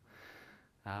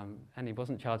 And he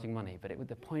wasn't charging money, but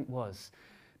the point was,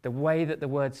 the way that the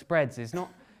word spreads it's not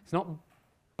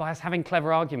by us having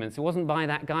clever arguments. It wasn't by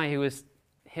that guy who was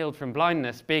healed from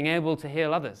blindness being able to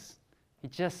heal others. He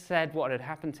just said what had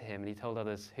happened to him, and he told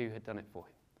others who had done it for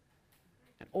him.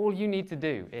 And all you need to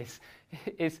do is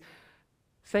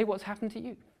say what's happened to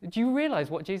you. Do you realize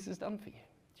what Jesus has done for you?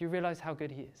 Do you realize how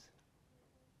good he is?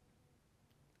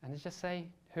 And just say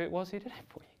who it was who did it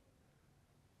for you.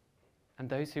 And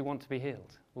those who want to be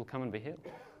healed will come and be healed.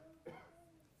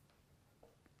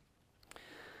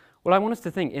 Well, I want us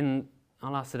to think in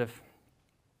our last sort of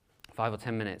 5 or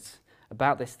 10 minutes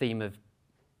about this theme of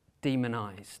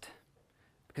demonized.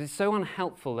 Because it's so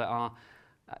unhelpful that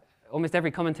almost every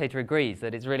commentator agrees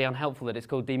that it's really unhelpful that it's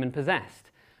called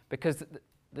demon-possessed. Because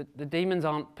the demons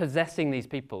aren't possessing these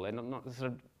people, and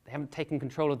they haven't taken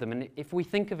control of them. And if we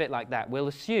think of it like that, we'll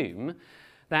assume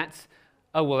that,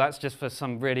 oh, well, that's just for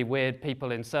some really weird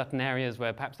people in certain areas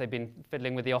where perhaps they've been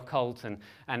fiddling with the occult,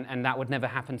 and that would never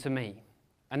happen to me.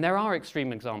 And there are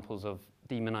extreme examples of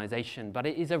demonization, but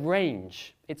it is a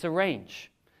range. It's a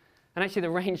range. And actually, the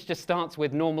range just starts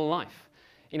with normal life.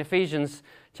 In Ephesians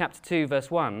chapter 2, verse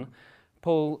 1,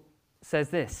 Paul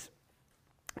says this: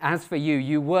 "As for you,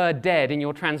 you were dead in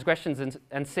your transgressions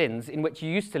and sins in which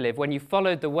you used to live when you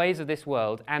followed the ways of this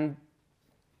world and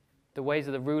the ways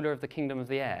of the ruler of the kingdom of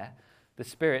the air, the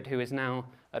spirit who is now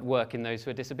at work in those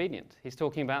who are disobedient." He's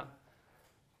talking about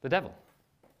the devil.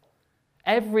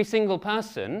 Every single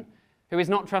person who is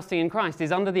not trusting in Christ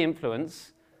is under the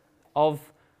influence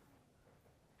of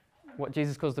what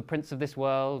Jesus calls the prince of this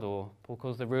world, or Paul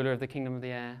calls the ruler of the kingdom of the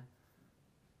air.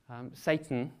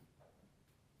 Satan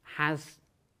has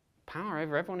power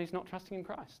over everyone who's not trusting in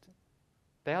Christ.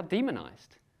 They are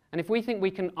demonized. And if we think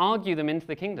we can argue them into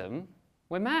the kingdom,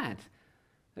 we're mad.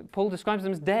 Paul describes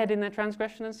them as dead in their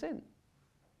transgression and sin.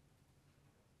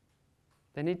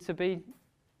 They need to be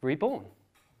reborn.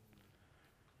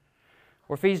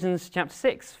 Or Ephesians chapter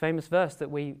 6, famous verse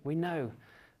that we know.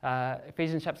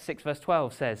 Ephesians chapter 6, verse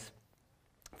 12 says,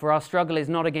 "For our struggle is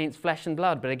not against flesh and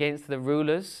blood, but against the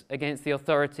rulers, against the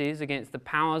authorities, against the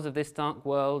powers of this dark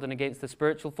world, and against the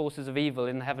spiritual forces of evil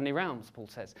in the heavenly realms," Paul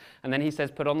says. And then he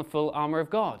says, "Put on the full armor of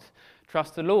God.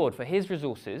 Trust the Lord for his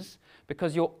resources,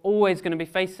 because you're always going to be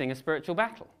facing a spiritual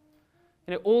battle."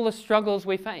 You know, all the struggles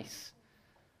we face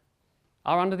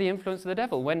are under the influence of the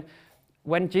devil.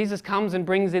 When Jesus comes and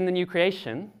brings in the new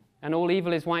creation and all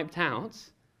evil is wiped out,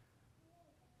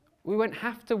 we won't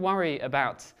have to worry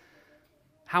about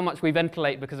how much we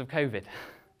ventilate because of COVID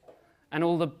and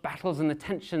all the battles and the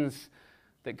tensions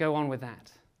that go on with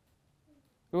that.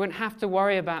 We won't have to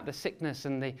worry about the sickness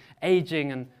and the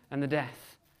aging and the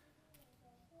death.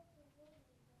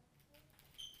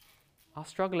 Our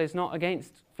struggle is not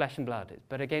against flesh and blood,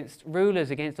 but against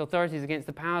rulers, against authorities, against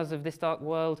the powers of this dark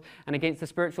world, and against the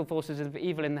spiritual forces of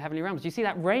evil in the heavenly realms. You see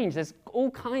that range? There's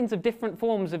all kinds of different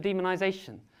forms of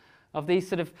demonization, of these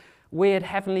sort of weird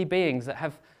heavenly beings that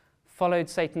have followed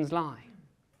Satan's lie.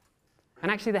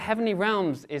 And actually, the heavenly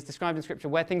realms is described in Scripture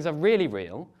where things are really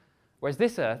real, whereas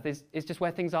this earth is just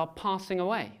where things are passing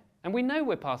away. And we know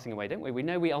we're passing away, don't we? We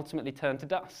know we ultimately turn to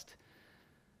dust.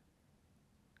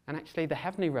 And actually, the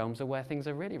heavenly realms are where things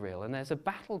are really real, and there's a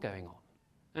battle going on.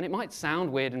 And it might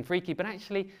sound weird and freaky, but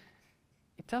actually,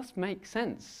 it does make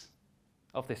sense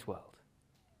of this world.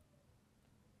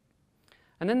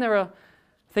 And then there are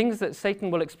things that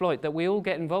Satan will exploit that we all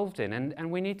get involved in,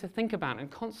 and we need to think about and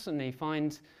constantly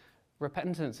find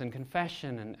repentance and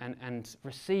confession and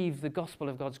receive the gospel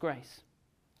of God's grace.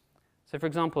 So, for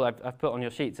example, I've put on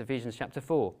your sheets Ephesians chapter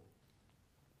 4.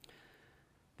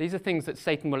 These are things that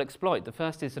Satan will exploit. The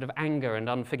first is sort of anger and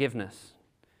unforgiveness.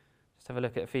 Just have a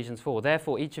look at Ephesians 4.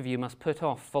 "Therefore, each of you must put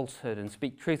off falsehood and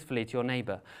speak truthfully to your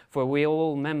neighbor, for we are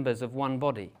all members of one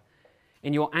body.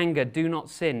 In your anger, do not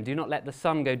sin. Do not let the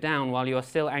sun go down while you are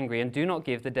still angry, and do not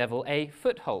give the devil a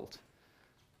foothold."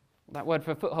 That word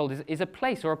for foothold is a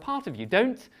place or a part of you.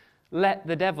 Don't let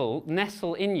the devil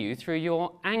nestle in you through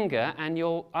your anger and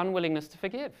your unwillingness to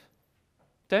forgive.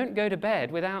 Don't go to bed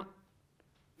without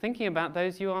thinking about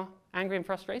those you are angry and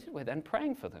frustrated with and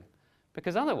praying for them,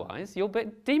 because otherwise you'll be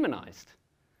demonized.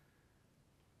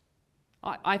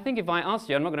 I think if I asked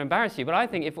you, I'm not going to embarrass you, but I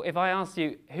think if I asked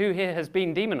you who here has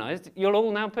been demonized, you'll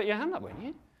all now put your hand up, won't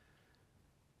you?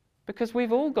 Because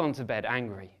we've all gone to bed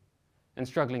angry and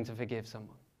struggling to forgive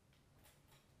someone.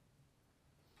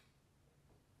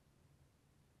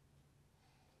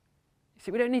 See,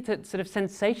 we don't need to sort of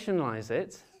sensationalize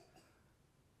it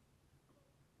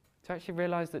to actually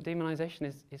realize that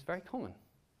demonization is very common,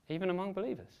 even among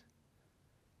believers.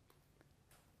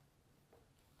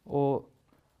 Or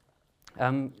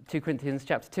 2 Corinthians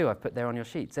chapter 2, I've put there on your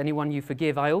sheets. Anyone you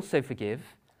forgive, I also forgive.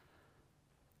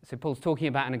 So Paul's talking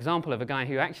about an example of a guy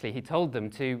who actually, he told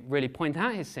them to really point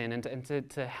out his sin and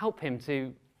to help him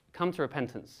to come to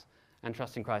repentance and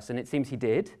trust in Christ. And it seems he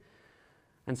did.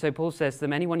 And so Paul says to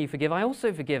them, anyone you forgive, I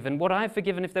also forgive. And what I have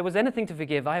forgiven, if there was anything to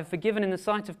forgive, I have forgiven in the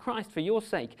sight of Christ for your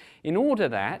sake, in order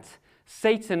that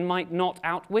Satan might not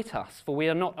outwit us, for we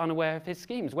are not unaware of his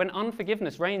schemes. When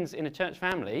unforgiveness reigns in a church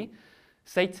family,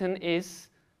 Satan is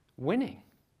winning.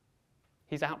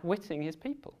 He's outwitting his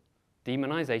people.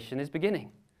 Demonization is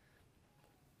beginning.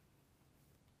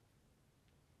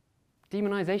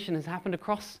 Demonization has happened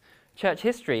across church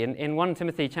history. In 1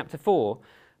 Timothy chapter 4,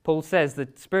 Paul says, the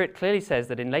Spirit clearly says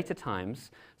that in later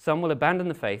times, some will abandon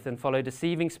the faith and follow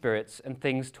deceiving spirits and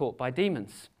things taught by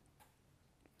demons.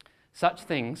 Such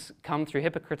things come through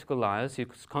hypocritical liars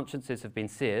whose consciences have been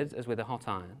seared as with a hot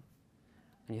iron.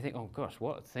 And you think, oh gosh,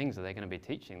 what things are they going to be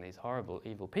teaching these horrible,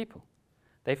 evil people?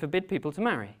 They forbid people to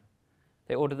marry.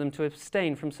 They order them to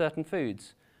abstain from certain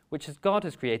foods, which God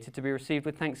has created to be received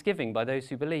with thanksgiving by those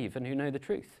who believe and who know the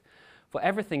truth. For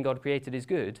everything God created is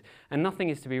good, and nothing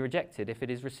is to be rejected if it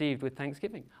is received with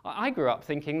thanksgiving. I grew up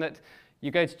thinking that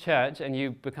you go to church and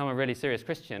you become a really serious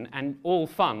Christian, and all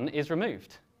fun is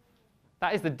removed.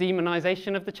 That is the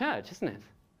demonization of the church, isn't it?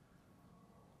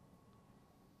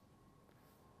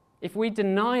 If we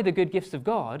deny the good gifts of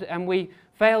God and we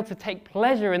fail to take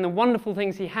pleasure in the wonderful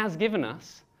things he has given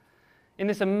us, in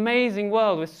this amazing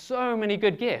world with so many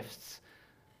good gifts,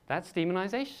 that's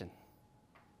demonization.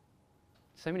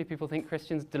 So many people think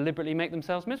Christians deliberately make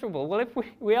themselves miserable. Well, if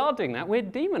we are doing that, we're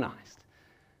demonized.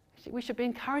 We should be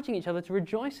encouraging each other to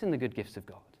rejoice in the good gifts of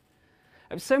God.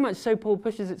 So much so, Paul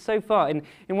pushes it so far. In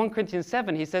 1 Corinthians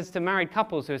 7, he says to married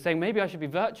couples who are saying, maybe I should be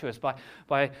virtuous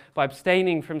by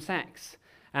abstaining from sex,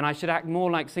 and I should act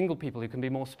more like single people who can be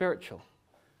more spiritual.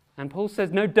 And Paul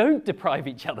says, no, don't deprive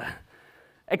each other,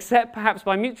 except perhaps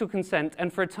by mutual consent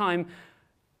and for a time,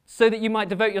 so that you might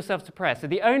devote yourself to prayer. So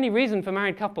the only reason for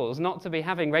married couples not to be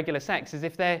having regular sex is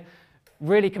if they're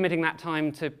really committing that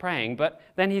time to praying. But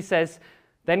then he says,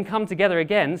 then come together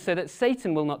again so that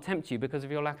Satan will not tempt you because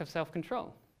of your lack of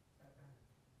self-control.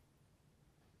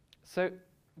 So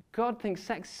God thinks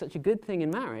sex is such a good thing in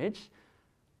marriage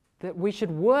that we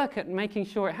should work at making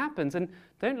sure it happens, and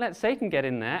don't let Satan get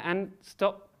in there and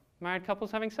stop married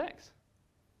couples having sex.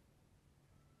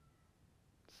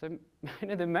 So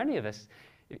there are many of us,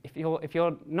 if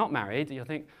you're not married, you'll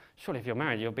think, surely if you're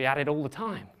married, you'll be at it all the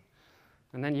time.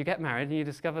 And then you get married and you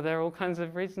discover there are all kinds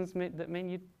of reasons that mean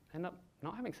you end up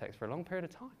not having sex for a long period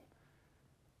of time.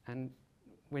 And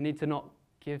we need to not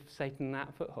give Satan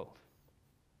that foothold.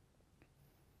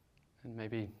 And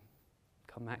maybe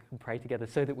come back and pray together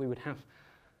so that we would have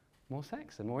more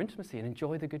sex and more intimacy and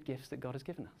enjoy the good gifts that God has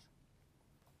given us.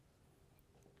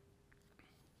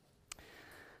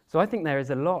 So I think there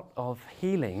is a lot of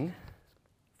healing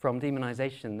from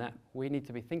demonization that we need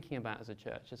to be thinking about as a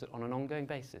church on an ongoing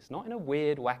basis, not in a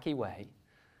weird, wacky way,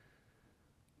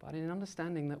 but in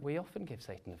understanding that we often give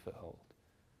Satan a foothold.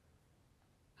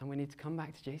 And we need to come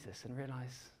back to Jesus and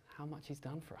realize how much he's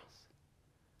done for us,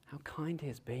 how kind he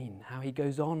has been, how he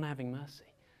goes on having mercy.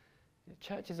 The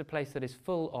church is a place that is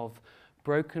full of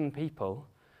broken people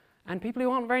and people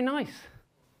who aren't very nice,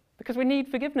 because we need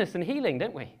forgiveness and healing,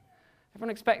 don't we? Everyone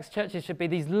expects churches should be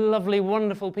these lovely,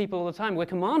 wonderful people all the time. We're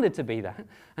commanded to be that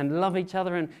and love each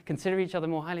other and consider each other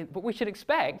more highly. But we should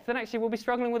expect that actually we'll be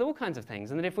struggling with all kinds of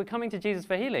things, and that if we're coming to Jesus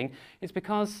for healing, it's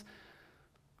because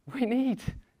we need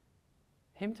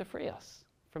him to free us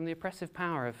from the oppressive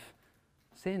power of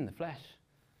sin, the flesh,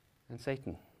 and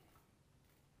Satan.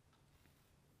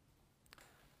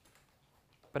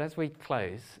 But as we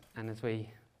close and as we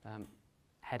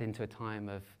head into a time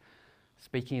of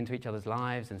speaking into each other's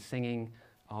lives and singing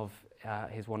of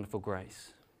his wonderful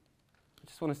grace, I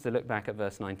just want us to look back at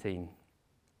verse 19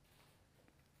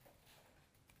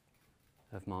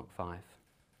 of Mark 5.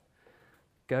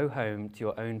 Go home to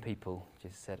your own people,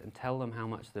 Jesus said, and tell them how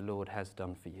much the Lord has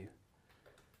done for you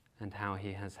and how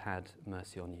he has had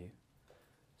mercy on you.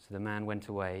 So the man went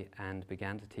away and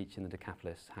began to teach in the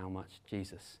Decapolis how much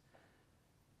Jesus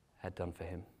had done for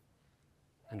him.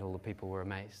 And all the people were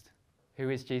amazed.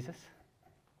 Who is Jesus?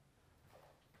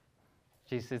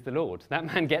 Jesus is the Lord. That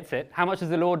man gets it. How much has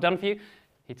the Lord done for you?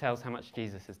 He tells how much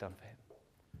Jesus has done for him.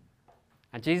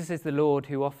 And Jesus is the Lord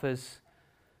who offers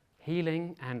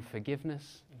healing and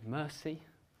forgiveness, mercy,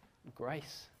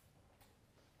 grace.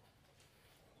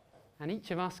 And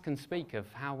each of us can speak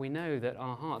of how we know that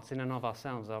our hearts in and of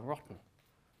ourselves are rotten.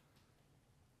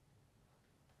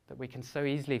 That we can so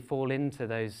easily fall into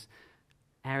those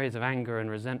areas of anger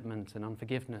and resentment and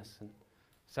unforgiveness and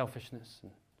selfishness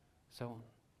and so on.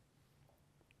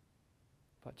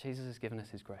 But Jesus has given us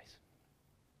his grace.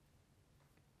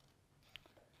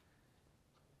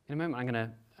 In a moment I'm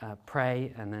going to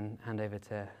pray and then hand over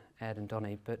to Ed and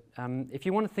Donnie. But if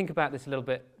you want to think about this a little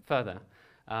bit further,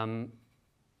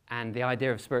 and the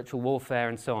idea of spiritual warfare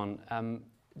and so on,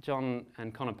 John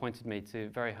and Connor pointed me to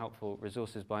very helpful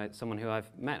resources by someone who I've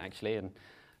met actually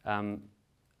and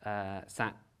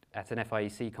sat at an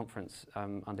FIEC conference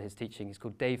under his teaching. He's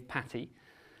called Dave Patty,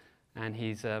 and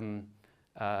he's an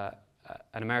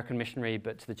American missionary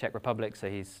but to the Czech Republic, so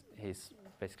he's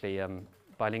basically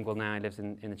bilingual now. He lives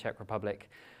in the Czech Republic,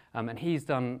 and he's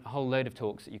done a whole load of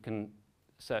talks that you can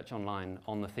search online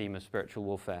on the theme of spiritual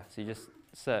warfare. So you just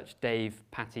search Dave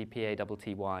Patty,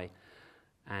 P-A-T-T-Y,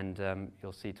 and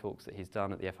you'll see talks that he's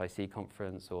done at the FIC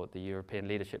conference or at the European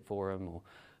Leadership Forum or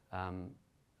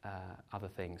other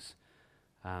things.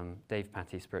 Dave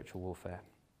Patty, Spiritual Warfare.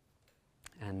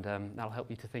 And that'll help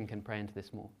you to think and pray into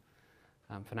this more.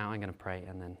 For now, I'm going to pray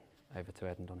and then over to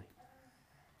Ed and Donnie.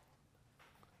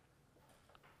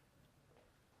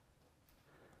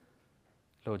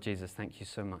 Lord Jesus, thank you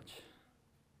so much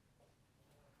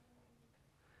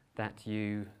that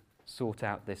you sought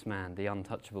out this man, the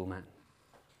untouchable man.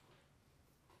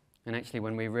 And actually,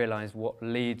 when we realize what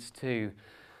leads to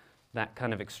that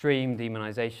kind of extreme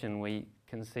demonization, we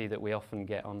can see that we often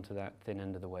get onto that thin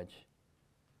end of the wedge.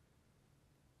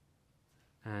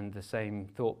 And the same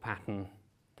thought pattern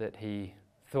that he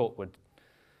thought would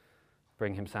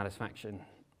bring him satisfaction,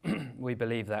 we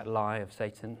believe that lie of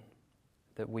Satan,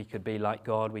 that we could be like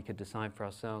God, we could decide for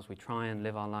ourselves, we try and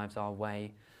live our lives our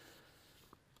way.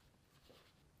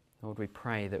 Lord, we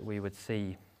pray that we would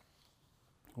see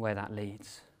where that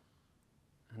leads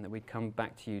and that we'd come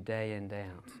back to you day in, day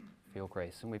out for your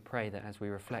grace. And we pray that as we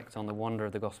reflect on the wonder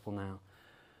of the gospel now,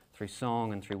 through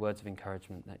song and through words of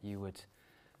encouragement, that you would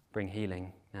bring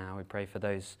healing now. We pray for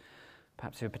those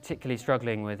perhaps who are particularly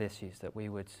struggling with issues, that we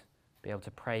would be able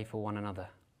to pray for one another.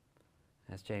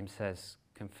 As James says,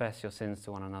 confess your sins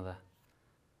to one another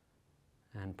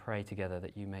and pray together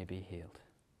that you may be healed.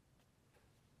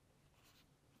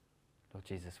 Lord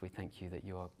Jesus, we thank you that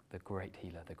you are the great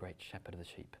healer, the great shepherd of the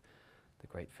sheep, the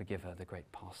great forgiver, the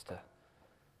great pastor.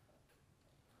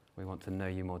 We want to know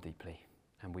you more deeply,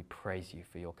 and we praise you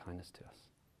for your kindness to us.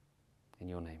 In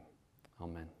your name,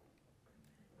 amen.